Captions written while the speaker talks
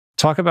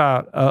Talk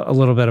about a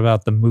little bit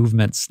about the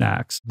movement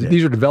snacks.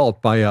 These are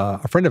developed by a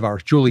friend of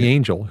ours, Julie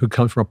Angel, who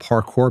comes from a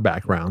parkour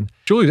background.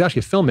 Julie was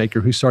actually a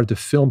filmmaker who started to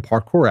film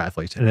parkour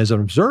athletes. And as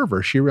an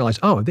observer, she realized,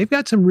 oh, they've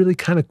got some really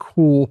kind of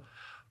cool,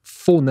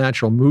 full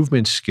natural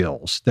movement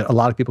skills that a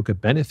lot of people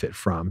could benefit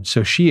from.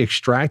 So she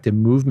extracted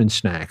movement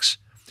snacks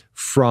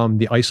from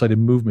the isolated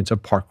movements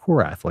of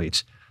parkour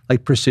athletes,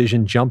 like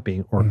precision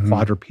jumping or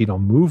quadrupedal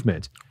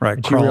movement. Right,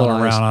 and crawling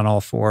around on all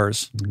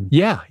fours.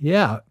 Yeah.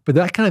 But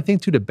that kind of thing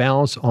too, to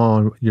balance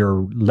on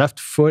your left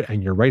foot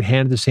and your right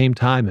hand at the same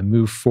time and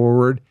move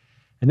forward.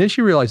 And then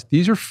she realized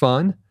these are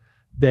fun,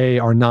 they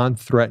are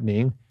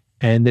non-threatening,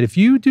 and that if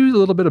you do a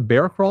little bit of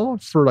bear crawl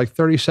for like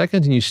 30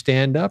 seconds and you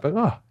stand up,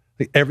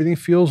 like everything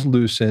feels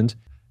loosened.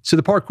 So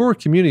the parkour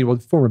community will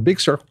form a big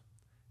circle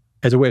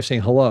as a way of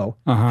saying hello.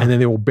 And then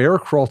they will bear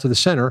crawl to the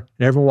center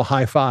and everyone will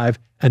high five,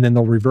 and then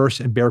they'll reverse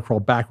and bear crawl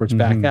backwards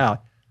back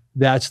out.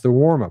 That's the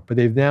warm up. But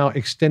they've now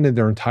extended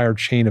their entire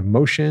chain of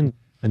motion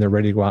and they're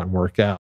ready to go out and work out.